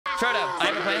Shoto, I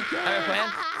have a plan. I have a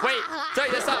plan. Wait, sorry,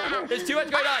 that's not. There's too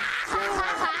much going on.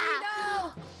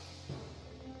 No.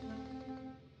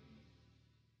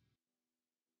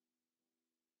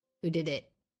 Who did it?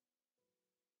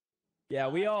 Yeah,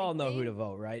 we all know who to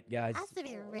vote, right, guys? Has to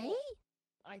be Ray.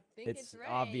 I think it's Ray.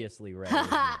 obviously Ray.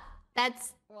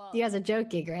 That's Well, you guys are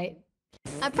joking, right?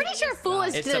 I'm pretty sure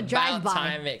Foolish It's did a about drive-by.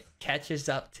 time it catches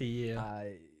up to you.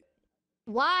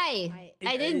 Why?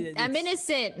 I didn't. I'm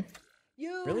innocent.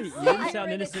 You Really? You didn't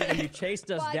sound innocent when you chased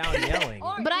us down yelling.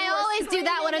 But I always do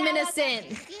that when I'm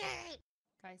innocent.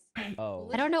 Guys, Oh.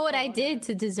 I don't know what I did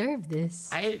to deserve this.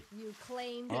 you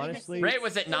claimed Honestly, Ray,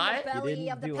 was it in the not? You belly didn't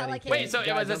of the do pelican. anything. Wait, so it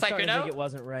was a Guys, I'm starting to psycho think it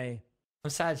wasn't Ray. I'm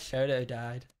sad Shoto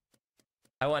died.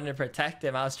 I wanted to protect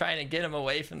him. I was trying to get him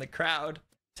away from the crowd.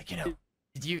 It's like,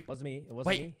 did you... It wasn't me. It wasn't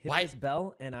Wait, me. Hit why- this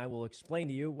bell, and I will explain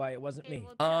to you why it wasn't me.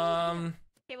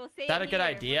 Is that a good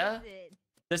idea?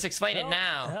 Just explain it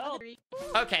now. Help.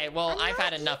 Okay, well, I've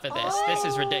had enough of this. This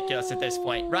is ridiculous at this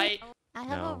point, right? I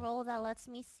have No. a role that lets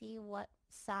me see what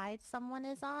side someone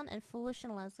is on, and Foolish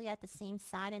and Leslie at the same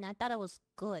side, and I thought it was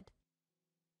good.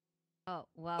 Oh,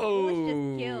 well, Foolish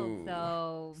just killed,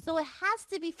 Oh. so... So it has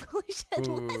to be Foolish and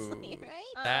Leslie,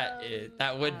 right?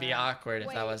 That would be awkward if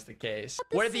that wait. was the case. But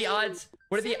the What are the same- odds?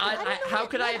 What are the same- I odds? don't know How what-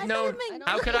 could I I have thought known? it meant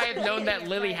How could I have Foolish known that and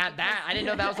Lily Ray, had that? I didn't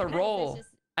know that was a because role. it's just-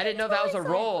 I didn't know that was a Foolish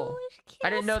and role. Foolish I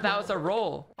didn't know that was a kills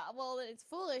role. Well, it's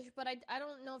foolish, but I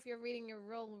don't know if you're reading your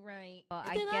role right. Well,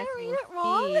 I Did I guess read we'll it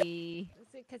wrong? see.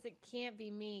 Because it can't be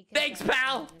me. 'cause Thanks, I'm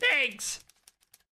pal. innocent. Thanks.